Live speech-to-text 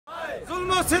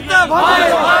जुल्म सितम,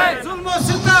 जुल्म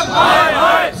सितम,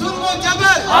 जुल्म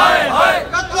जबर,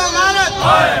 कत्ल गारत,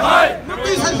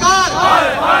 मोदी सरकार,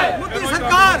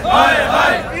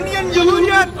 इंडियन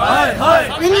जमहूरियत,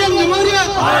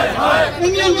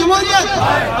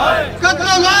 कत्ल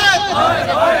गारत,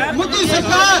 मोदी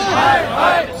सरकार,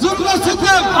 जुल्म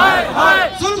सितम,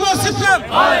 जुल्म सितम,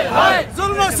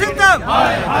 जुल्म सितम,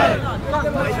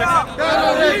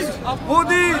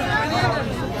 Modi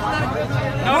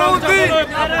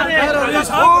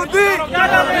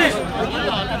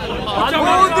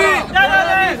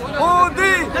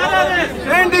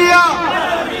India,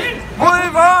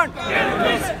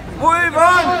 we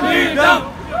want freedom.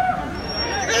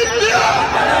 India,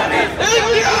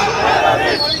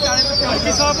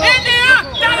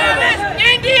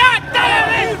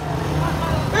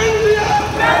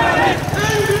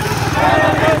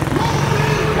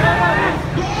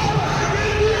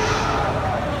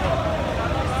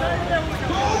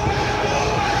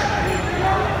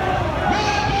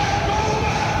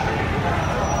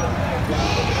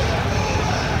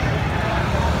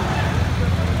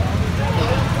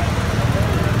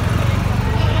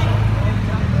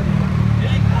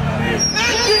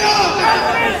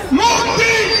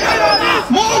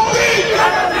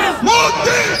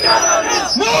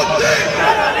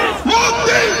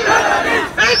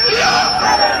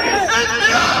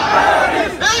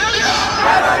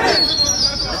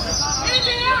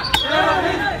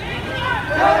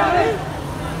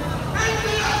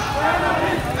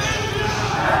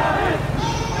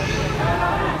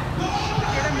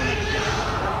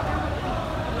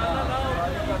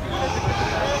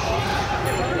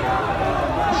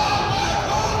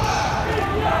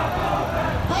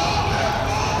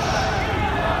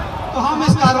 तो हम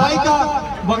इस कार्रवाई का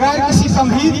बगैर किसी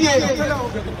तमहीद के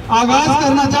आगाज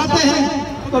करना चाहते हैं।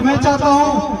 तो मैं चाहता हूं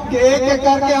कि एक एक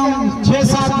करके हम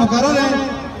 6-7 मुकर्रर हैं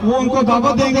वो उनको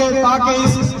दावत देंगे ताकि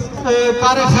इस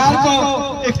कार्य खैर को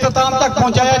इख्तिताम तक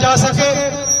पहुंचाया जा सके।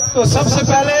 तो सबसे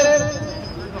पहले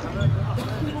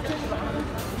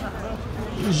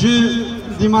je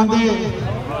demandais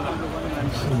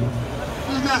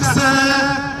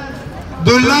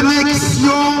de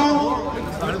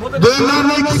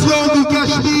l'annexion du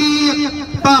Cachemire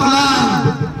par l'Inde.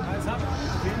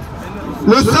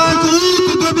 Le 5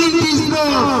 août 2019,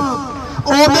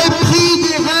 au mépris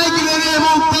des règles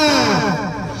élémentaires,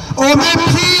 au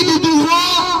mépris du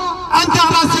droit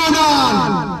international,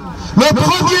 le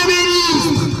Premier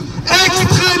ministre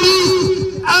extrémiste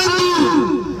hindou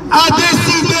a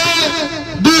décidé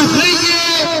de rayer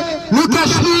le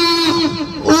Cachemire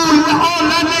en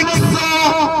l'annexant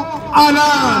à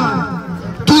l'Inde.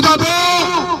 Tout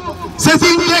d'abord, c'est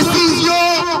une décision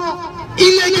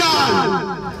illégale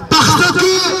parce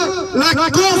que la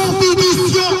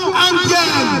constitution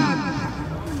indienne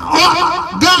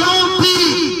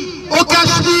garantit au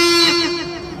Cachemire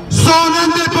son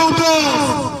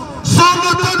indépendance, son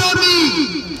autonomie.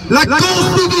 La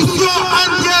constitution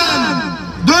indienne,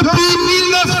 depuis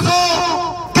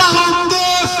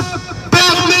 1949,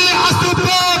 permet à ce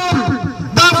peuple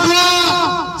d'avoir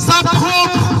sa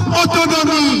propre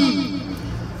autonomie.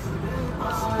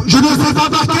 Je ne sais pas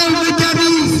par quel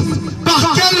mécanisme, par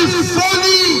quelle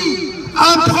folie,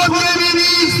 un Premier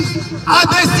ministre a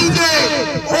décidé,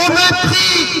 au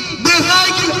mépris des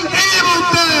règles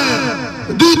élémentaires,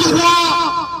 du droit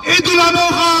et de la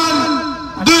morale,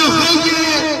 de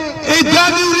rayer et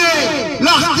d'annuler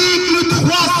l'article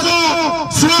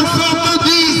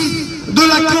 370 de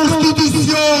la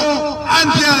Constitution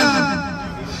indienne.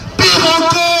 Pire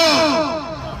encore,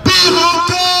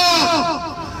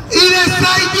 il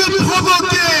essaye de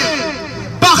provoquer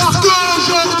parce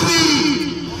qu'aujourd'hui,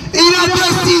 il a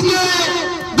décidé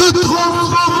de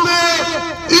transformer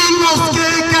une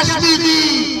mosquée cachemiri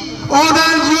en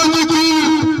un lieu de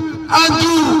culte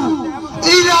hindou.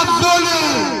 Il a volé,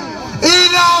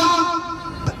 il a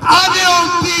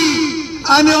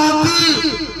anéanti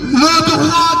le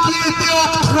droit qui était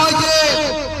octroyé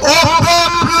au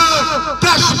peuple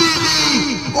cachemiri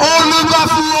en le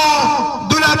bafouant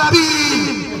de la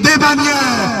pire des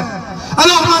manières.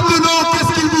 Alors maintenant,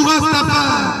 qu'est-ce qu'il vous reste à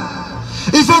faire?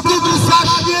 Il faut que vous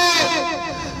sachiez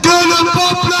que le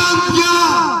peuple indien,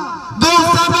 dans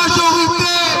sa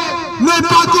majorité, n'est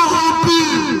pas corrompu.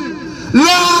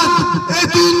 L'Inde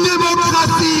est une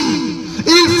démocratie.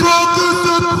 Il faut que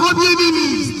ce Premier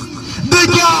ministre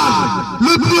dégage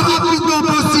le plus rapidement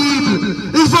possible.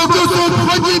 Il faut que son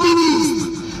Premier ministre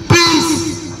puisse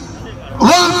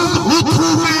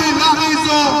retrouver la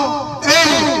raison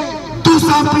et tout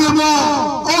simplement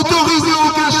autoriser au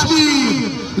Cachemire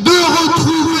de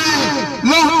retrouver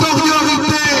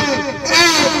l'antériorité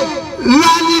et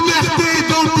la liberté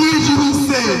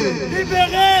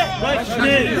Libérez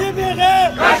Cachemire. Libérez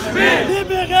Cachemire.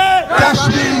 Libérez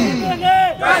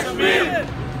Cachemire.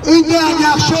 Une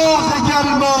dernière chose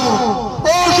également.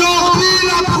 Aujourd'hui,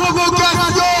 la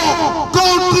provocation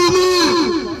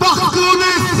continue parce qu'on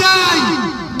essaye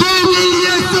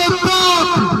d'humilier ce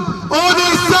peuple. On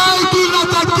essaye de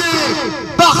l'attaquer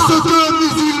parce que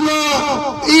musulman,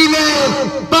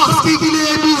 parce qu'il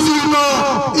est musulman,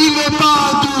 il n'est pas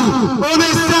hindou. On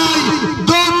essaye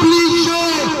d'obliger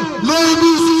les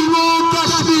musulmans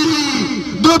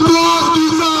cachemiris de boire du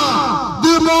vin,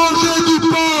 de manger du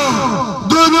porc,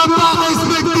 de ne pas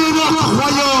respecter leurs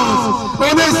croyances.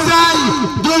 On essaye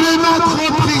de les mettre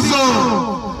en prison.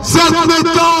 Cette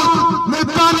méthode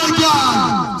n'est pas légale.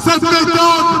 Cette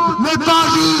méthode n'est pas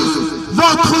juste.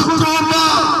 Votre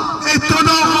combat est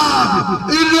honorable.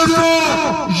 Il ne faut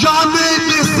jamais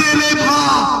baisser les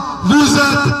bras. Vous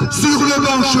êtes sur le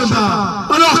bon chemin.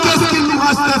 Alors qu'est-ce qu'il nous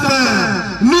reste à faire?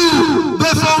 Nous,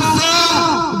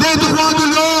 défenseurs des droits de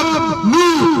l'homme,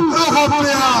 nous,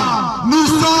 Européens, nous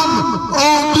sommes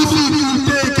en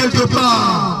difficulté quelque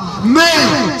part. Mais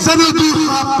ça ne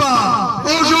durera pas.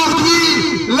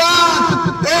 Aujourd'hui,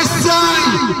 l'Inde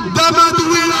essaye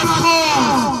d'amadouer la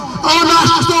France en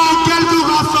achetant quelques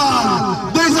rafales,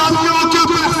 des avions que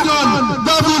personne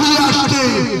n'a voulu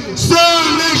acheter. Seul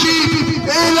l'Égypte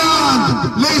et l'Inde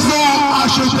les ont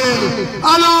achetés.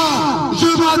 Alors, je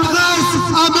m'adresse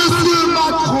à M.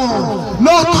 Macron,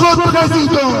 notre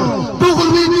président, pour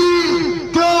lui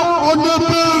dire qu'on ne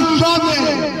peut jamais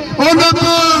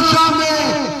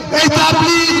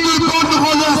établir de bonnes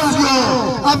relations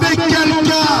avec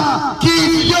quelqu'un qui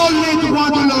viole les droits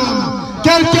de l'homme.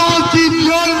 Quelqu'un qui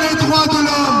viole les droits de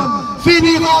l'homme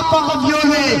finira par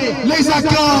violer les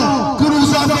accords que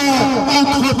nous avons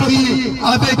entrepris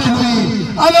avec lui.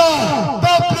 Alors,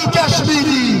 peuple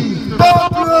cachemiri,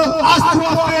 peuple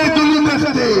assoiffé de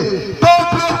liberté,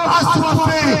 peuple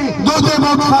assoiffé de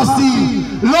démocratie,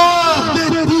 l'heure des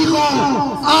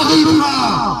tyrans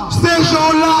arrivera. Ces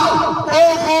gens-là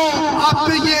auront à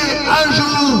payer un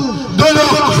jour de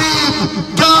leurs crimes,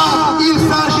 car il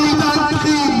s'agit d'un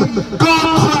crime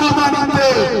contre l'humanité,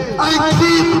 un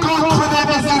crime contre les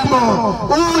musulmans,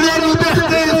 où les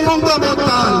libertés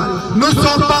fondamentales ne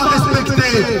sont pas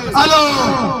respectées.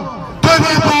 Alors,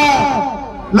 tenez bon,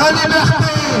 la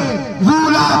liberté, vous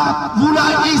la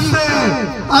hissez.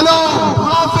 Alors,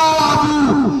 bravo à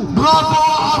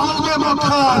vous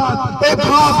démocrates, et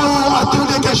bravo à tous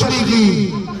les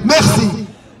Cachemiris. Merci.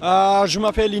 Je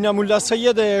m'appelle Inamullah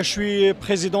Sayed et je suis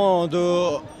président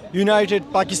de United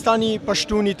Pakistani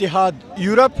Pashtun Ittihad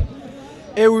Europe.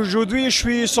 Et aujourd'hui, je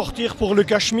suis sorti pour le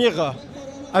Cachemire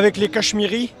avec les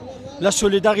Cachemiris, la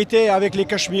solidarité avec les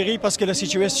Cachemiris parce que la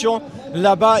situation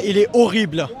là-bas, il est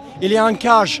horrible. Il est en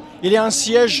cage, il est en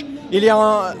siège, il est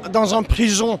dans une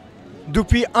prison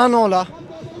depuis un an là.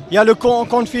 Il y a le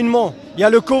confinement, il y a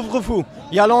le couvre-feu,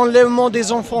 il y a l'enlèvement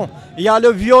des enfants, il y a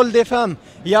le viol des femmes,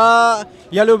 il y a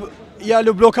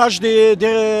le blocage des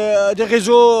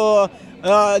réseaux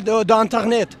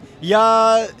d'Internet.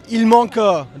 Il manque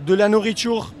de la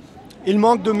nourriture, il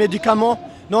manque de médicaments.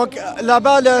 Donc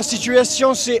là-bas, la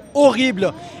situation c'est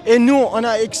horrible. Et nous, on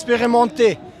a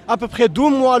expérimenté à peu près 2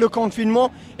 mois le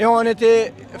confinement et on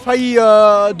était failli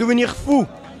devenir fous.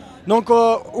 Donc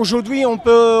aujourd'hui, on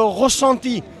peut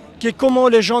ressentir comment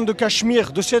les gens de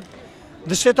Cachemire, de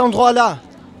cet endroit-là,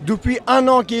 depuis un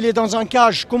an qu'il est dans un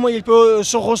cage, comment il peut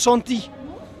se ressentir.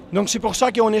 Donc c'est pour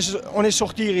ça qu'on est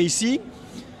sorti ici.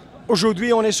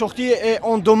 Aujourd'hui, on est sorti et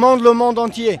on demande le monde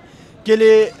entier que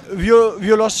les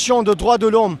violations de droits de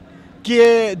l'homme, qui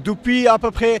est depuis à peu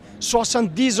près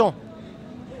 70 ans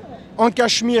en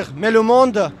Cachemire, mais le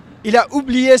monde, il a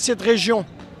oublié cette région.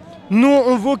 Nous,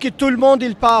 on veut que tout le monde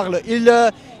il parle,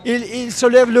 il se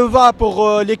lève le va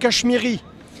pour les Cachemiris.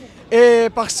 Et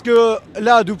parce que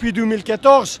là, depuis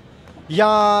 2014, il y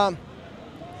a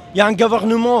un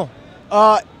gouvernement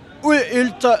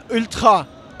ultra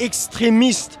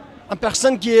extrémiste, une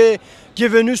personne qui est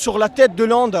venue sur la tête de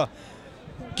l'Inde,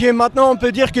 qui est maintenant, on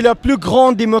peut dire, que la plus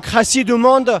grande démocratie du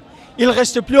monde. Il ne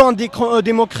reste plus en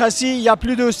démocratie, il n'y a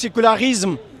plus de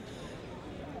sécularisme.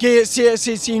 C'est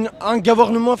un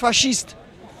gouvernement fasciste.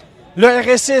 Le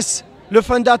RSS, le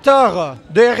fondateur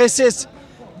de RSS,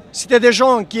 c'était des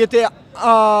gens qui étaient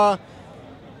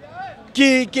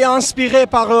inspirés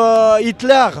par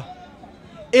Hitler.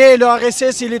 Et le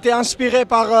RSS, il était inspiré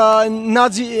par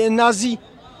nazi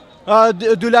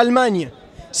de l'Allemagne.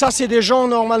 Ça, c'est des gens,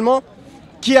 normalement,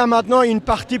 qui a maintenant une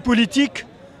partie politique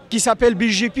qui s'appelle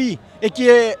BJP et qui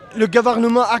est le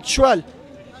gouvernement actuel.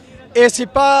 Et c'est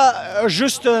pas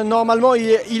juste, normalement,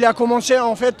 il a commencé,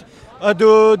 en fait,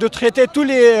 de traiter tous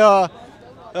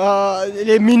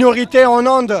les minorités en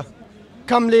Inde,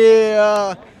 comme les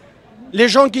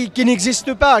gens qui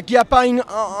n'existent pas, qui n'ont pas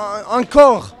un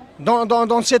corps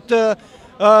dans cette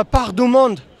part du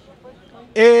monde.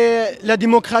 Et la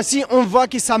démocratie, on voit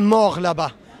que ça mord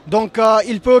là-bas. Donc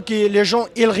il peut que les gens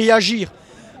ils réagissent.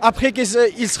 Après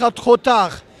il sera trop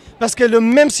tard. Parce que la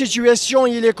même situation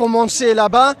il est commencé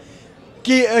là-bas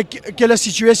que la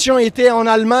situation était en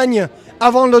Allemagne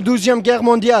avant la Deuxième Guerre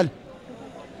mondiale.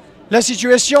 La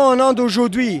situation en Inde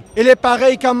aujourd'hui, elle est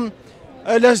pareille comme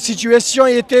la situation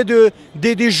était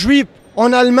des Juifs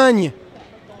en Allemagne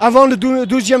avant la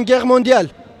Deuxième Guerre mondiale.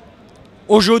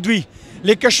 Aujourd'hui,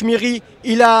 les Cachemiris,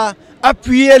 il a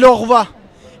appuyé leur voix.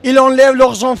 Ils enlèvent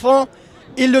leurs enfants,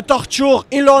 ils le torturent,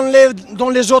 ils l'enlèvent dans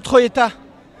les autres États.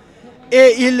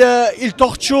 Et ils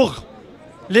torturent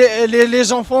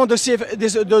les enfants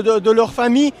de leur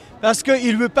famille parce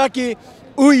qu'ils ne veulent pas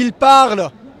où ils parlent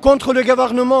contre le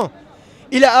gouvernement.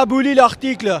 Il a aboli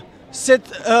l'article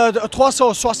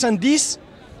 370.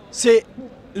 C'est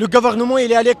le gouvernement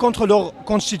il est allé contre leur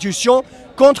constitution,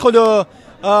 contre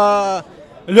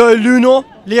l'UNO,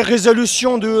 les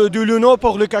résolutions de l'UNO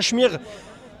pour le Cachemire.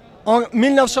 En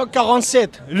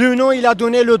 1947, l'UNO il a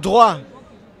donné le droit,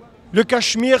 le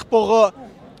Cachemire pour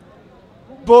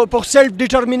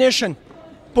self-determination,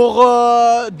 pour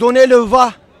donner le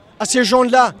voix à ces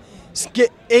gens-là.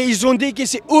 Et ils ont dit que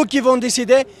c'est eux qui vont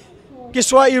décider que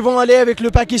soit ils vont aller avec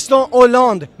le Pakistan ou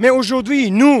l'Inde. Mais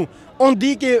aujourd'hui, nous, on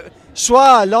dit que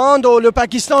soit l'Inde ou le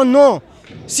Pakistan, non.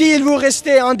 S'ils vont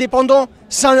rester indépendants,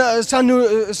 ça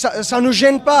nous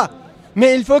gêne pas.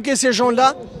 Mais il faut que ces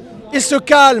gens-là, ils se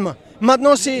calment.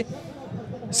 Maintenant, c'est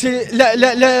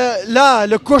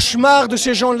le cauchemar de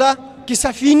ces gens-là que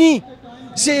ça finit.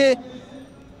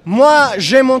 Moi,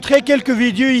 j'ai montré quelques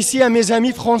vidéos ici à mes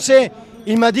amis français.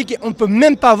 Il m'a dit qu'on ne peut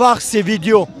même pas voir ces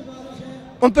vidéos.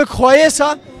 On peut croire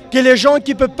ça, que les gens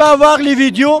qui ne peuvent pas voir les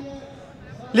vidéos,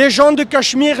 les gens de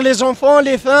Cachemire, les enfants,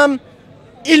 les femmes,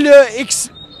 ils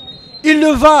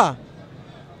le voient.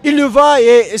 Ils le voient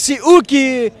et c'est eux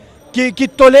qui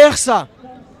tolèrent ça.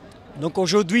 Donc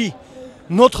aujourd'hui,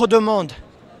 notre demande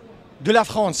de la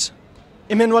France,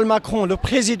 Emmanuel Macron, le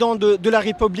président de la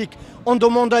République, on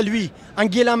demande à lui,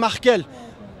 Angela Merkel,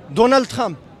 Donald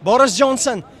Trump, Boris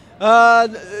Johnson,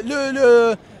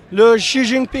 le Xi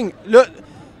Jinping,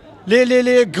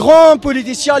 les grands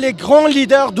politiciens, les grands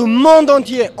leaders du monde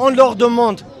entier, on leur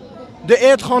demande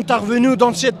d'être intervenus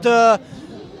dans ce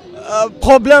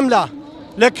problème-là,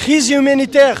 la crise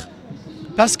humanitaire.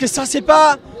 Parce que ça, c'est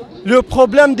pas le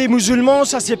problème des musulmans,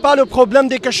 ça, c'est pas le problème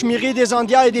des Cachemiris, des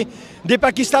Indiens et des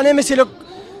Pakistanais, mais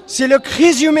c'est la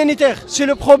crise humanitaire, c'est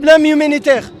le problème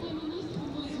humanitaire.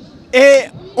 Et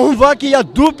on voit qu'il y a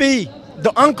deux pays,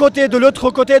 d'un côté et de l'autre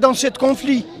côté dans ce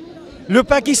conflit. Le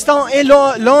Pakistan et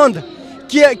l'Inde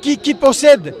qui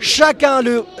possèdent chacun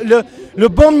le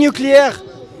bombe nucléaire.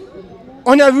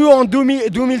 On a vu en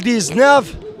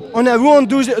 2019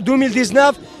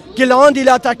 que l'Inde il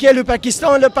a attaqué le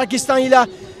Pakistan. Le Pakistan il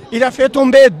a fait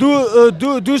tomber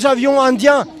deux avions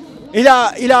indiens. Il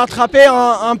a attrapé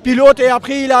un pilote et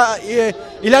après il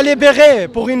a libéré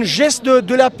pour une geste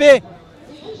de la paix.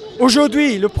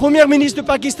 Aujourd'hui, le Premier ministre du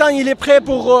Pakistan il est prêt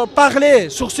pour parler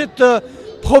sur ce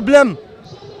problème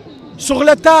sur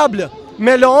la table.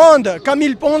 Mais l'Inde, comme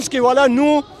il pense que voilà,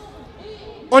 nous,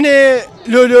 on est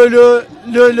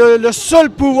le seul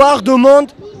pouvoir du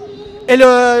monde et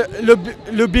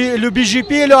le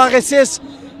BJP et le RSS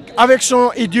avec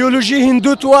son idéologie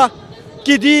hindoutois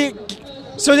qui dit,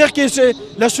 c'est-à-dire que c'est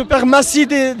la suprématie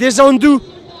des hindous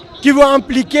qui vont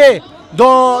impliquer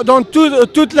dans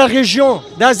toute la région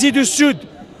d'Asie du Sud.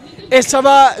 Et ça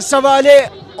va aller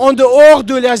en dehors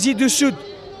de l'Asie du Sud.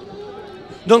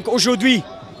 Donc aujourd'hui,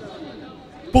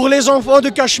 pour les enfants de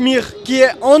Cachemire qui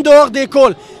est en dehors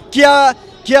d'école, qui a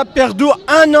perdu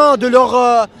un an de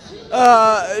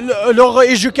leur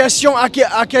éducation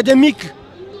académique,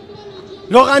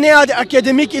 leur année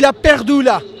académique, il a perdu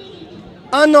là,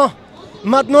 un an.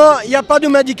 Maintenant, il n'y a pas de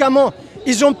médicaments.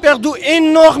 Ils ont perdu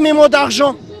énormément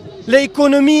d'argent.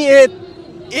 L'économie est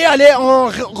allée en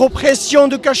répression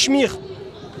de Cachemire.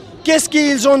 Qu'est-ce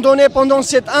qu'ils ont donné pendant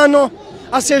cet un an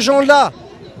à ces gens-là?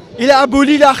 Il a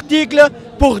aboli l'article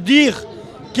pour dire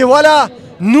que voilà,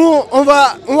 nous, on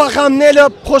va ramener la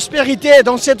prospérité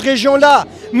dans cette région-là.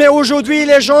 Mais aujourd'hui,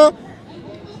 les gens,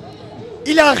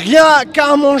 il n'a rien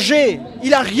qu'à manger. Il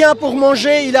n'a rien pour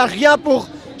manger, il n'a rien pour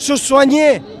se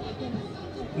soigner.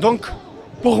 Donc,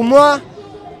 pour moi,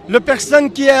 la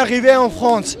personne qui est arrivée en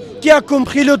France, qui a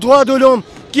compris le droit de l'homme,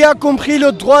 qui a compris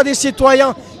le droit des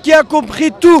citoyens, qui a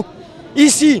compris tout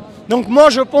ici. Donc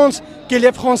moi, je pense que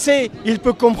les Français, ils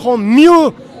peuvent comprendre mieux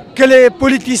que les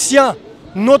politiciens,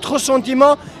 notre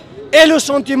sentiment est le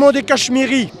sentiment des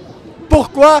Cachemiris.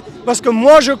 Pourquoi? Parce que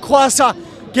moi je crois à ça,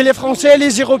 que les Français,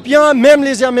 les Européens, même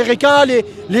les Américains,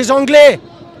 les Anglais,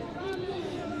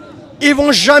 ils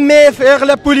vont jamais faire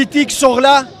la politique sur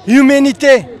la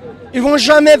humanité. Ils vont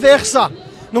jamais faire ça.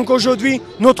 Donc aujourd'hui,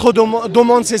 notre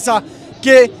demande c'est ça,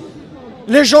 que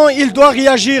les gens ils doivent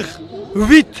réagir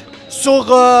vite sur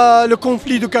le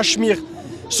conflit de Cachemire,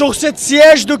 sur ce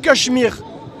siège de Cachemire.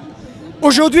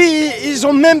 Aujourd'hui, ils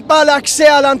n'ont même pas l'accès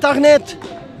à l'Internet.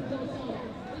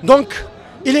 Donc,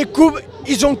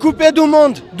 ils ont coupé du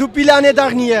monde depuis l'année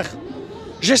dernière.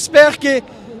 J'espère que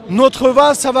notre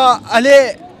voix, ça va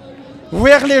aller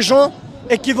vers les gens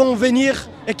et qu'ils vont venir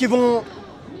et qu'ils vont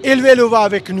élever le voix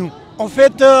avec nous. En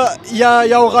fait, il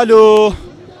y aura le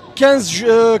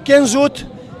 15 août,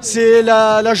 c'est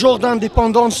la jour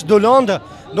d'indépendance de l'Inde.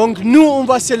 Donc nous, on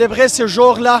va célébrer ce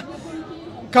jour-là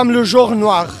comme le jour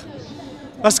noir.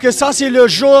 Parce que ça, c'est le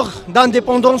jour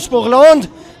d'indépendance pour l'Inde,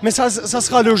 mais ça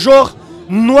sera le jour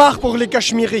noir pour les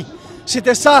Cachemiris.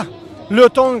 C'était ça, le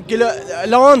temps que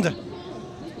l'Inde,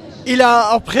 il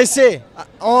a oppressé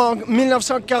en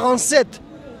 1947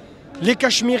 les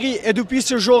Cachemiris. Et depuis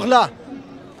ce jour-là,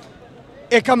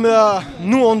 et comme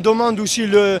nous, on demande aussi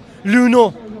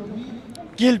l'UNO,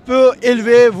 qu'il peut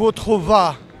élever votre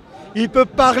voix. Il peut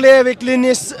parler avec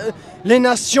les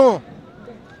nations.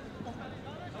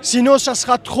 Sinon, ça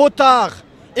sera trop tard.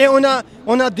 Et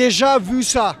on a déjà vu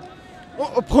ça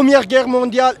aux Première Guerre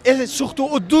mondiale et surtout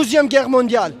aux Deuxième Guerre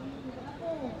mondiale.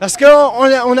 Parce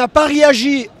qu'on n'a pas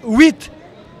réagi vite.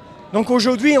 Donc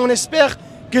aujourd'hui, on espère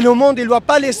que le monde ne doit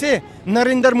pas laisser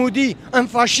Narendra Modi, un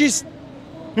fasciste,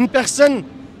 une personne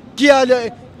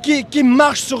qui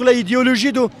marche sur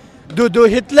l'idéologie de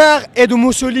Hitler et de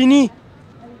Mussolini.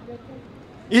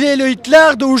 Il est le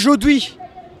Hitler d'aujourd'hui.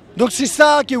 Donc c'est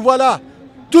ça que voilà.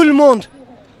 Tout le monde,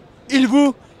 il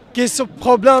veut que ce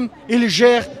problème, il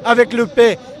gère avec le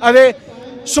paix,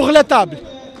 sur la table.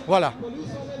 Voilà.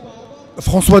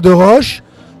 François de Roche,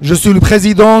 je suis le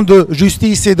président de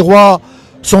Justice et Droits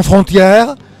sans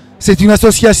frontières. C'est une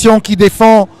association qui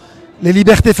défend les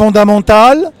libertés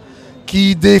fondamentales,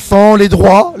 qui défend les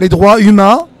droits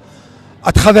humains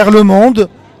à travers le monde,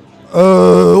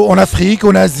 en Afrique,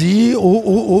 en Asie,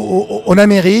 en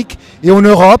Amérique et en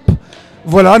Europe.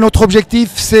 Voilà, notre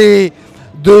objectif, c'est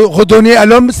de redonner à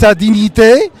l'homme sa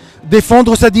dignité,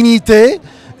 défendre sa dignité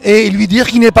et lui dire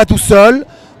qu'il n'est pas tout seul,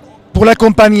 pour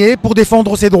l'accompagner, pour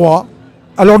défendre ses droits.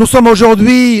 Alors nous sommes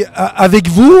aujourd'hui avec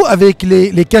vous, avec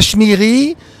les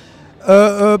Cachemiris,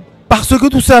 parce que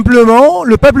tout simplement,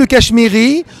 le peuple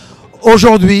cachemiri,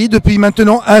 aujourd'hui, depuis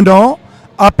maintenant 1 an,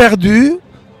 a perdu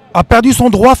son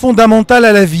droit fondamental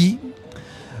à la vie.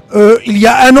 Il y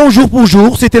a 1 an, jour pour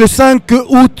jour, c'était le 5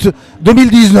 août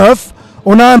 2019,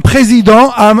 on a un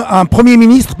président, un premier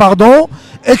ministre, pardon,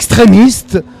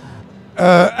 extrémiste,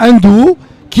 hindou,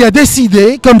 qui a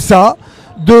décidé, comme ça,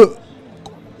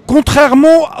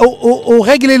 contrairement aux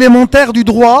règles élémentaires du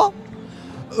droit,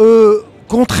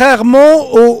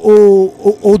 contrairement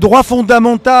au droit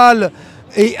fondamental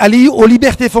et aux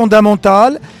libertés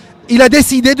fondamentales, il a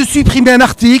décidé de supprimer un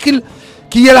article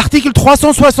qui est l'article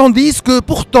 370 que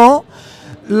pourtant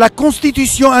la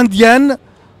constitution indienne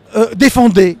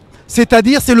défendait.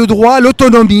 C'est-à-dire c'est le droit à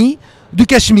l'autonomie du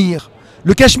Cachemire.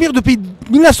 Le Cachemire depuis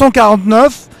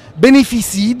 1949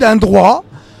 bénéficie d'un droit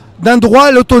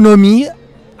à l'autonomie,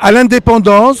 à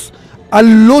l'indépendance, à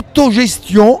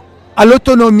l'autogestion, à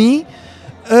l'autonomie.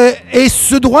 Et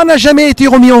ce droit n'a jamais été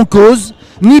remis en cause,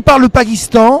 ni par le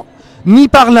Pakistan, ni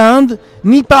par l'Inde,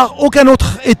 ni par aucun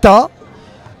autre État.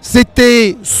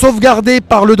 C'était sauvegardé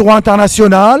par le droit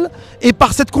international et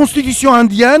par cette constitution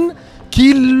indienne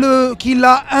qu'il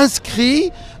a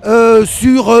inscrit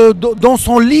dans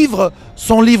son livre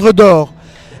d'or.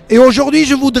 Et aujourd'hui,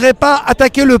 je ne voudrais pas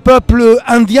attaquer le peuple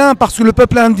indien parce que le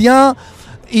peuple indien,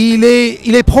 il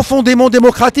est profondément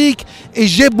démocratique et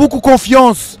j'ai beaucoup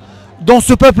confiance dans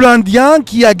ce peuple indien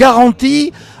qui a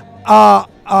garanti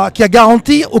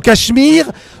au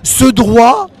Cachemire ce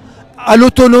droit à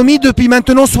l'autonomie depuis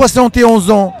maintenant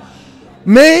 71 ans.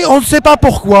 Mais on ne sait pas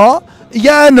pourquoi, il y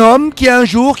a un homme qui un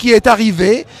jour qui est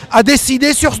arrivé, a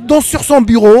décidé sur son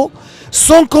bureau,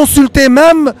 sans consulter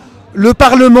même le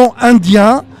Parlement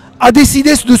indien, a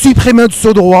décidé de supprimer ce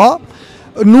droit.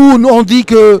 Nous, on dit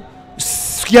que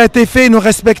ce qui a été fait ne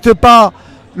respecte pas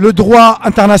le droit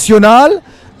international,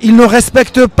 il ne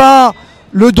respecte pas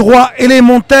le droit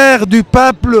élémentaire du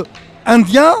peuple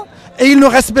indien et il ne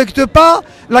respecte pas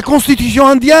la constitution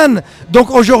indienne. Donc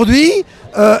aujourd'hui,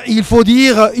 il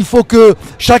faut que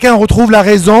chacun retrouve la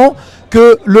raison,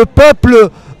 que le peuple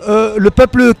le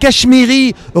peuple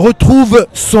cachemiri retrouve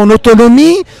son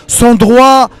autonomie, son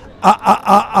droit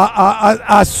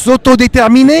à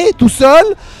s'autodéterminer tout seul,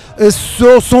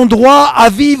 son droit à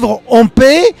vivre en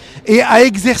paix et à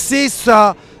exercer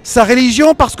sa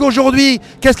religion, parce qu'aujourd'hui,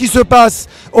 qu'est-ce qui se passe?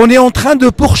 On est en train de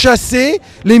pourchasser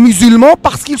les musulmans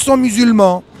parce qu'ils sont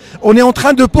musulmans. On est en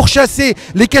train de pourchasser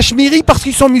les Cachemiris parce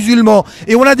qu'ils sont musulmans.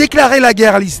 Et on a déclaré la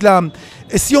guerre à l'islam.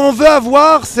 Et si on veut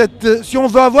avoir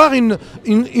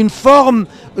une forme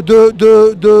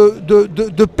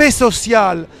de paix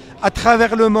sociale à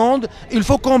travers le monde, il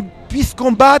faut qu'on puisse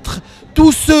combattre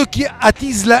tous ceux qui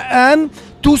attisent la haine,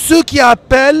 tous ceux qui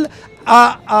appellent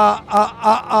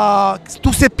à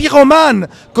tous ces pyromanes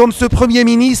comme ce Premier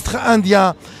ministre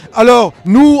indien. Alors,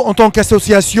 nous, en tant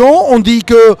qu'association, on dit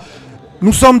que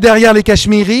nous sommes derrière les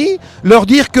Cachemiris, leur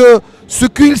dire que ce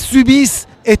qu'ils subissent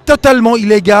est totalement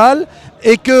illégal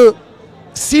et que,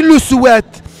 s'ils le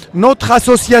souhaitent, notre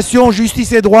association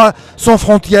Justice et Droits sans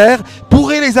frontières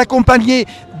pourrait les accompagner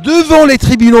devant les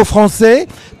tribunaux français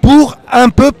pour un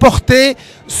peu porter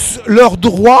leurs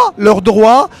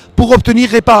droits pour obtenir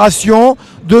réparation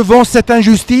devant cette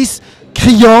injustice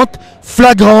criante,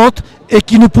 flagrante et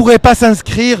qui ne pourrait pas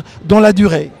s'inscrire dans la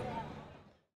durée.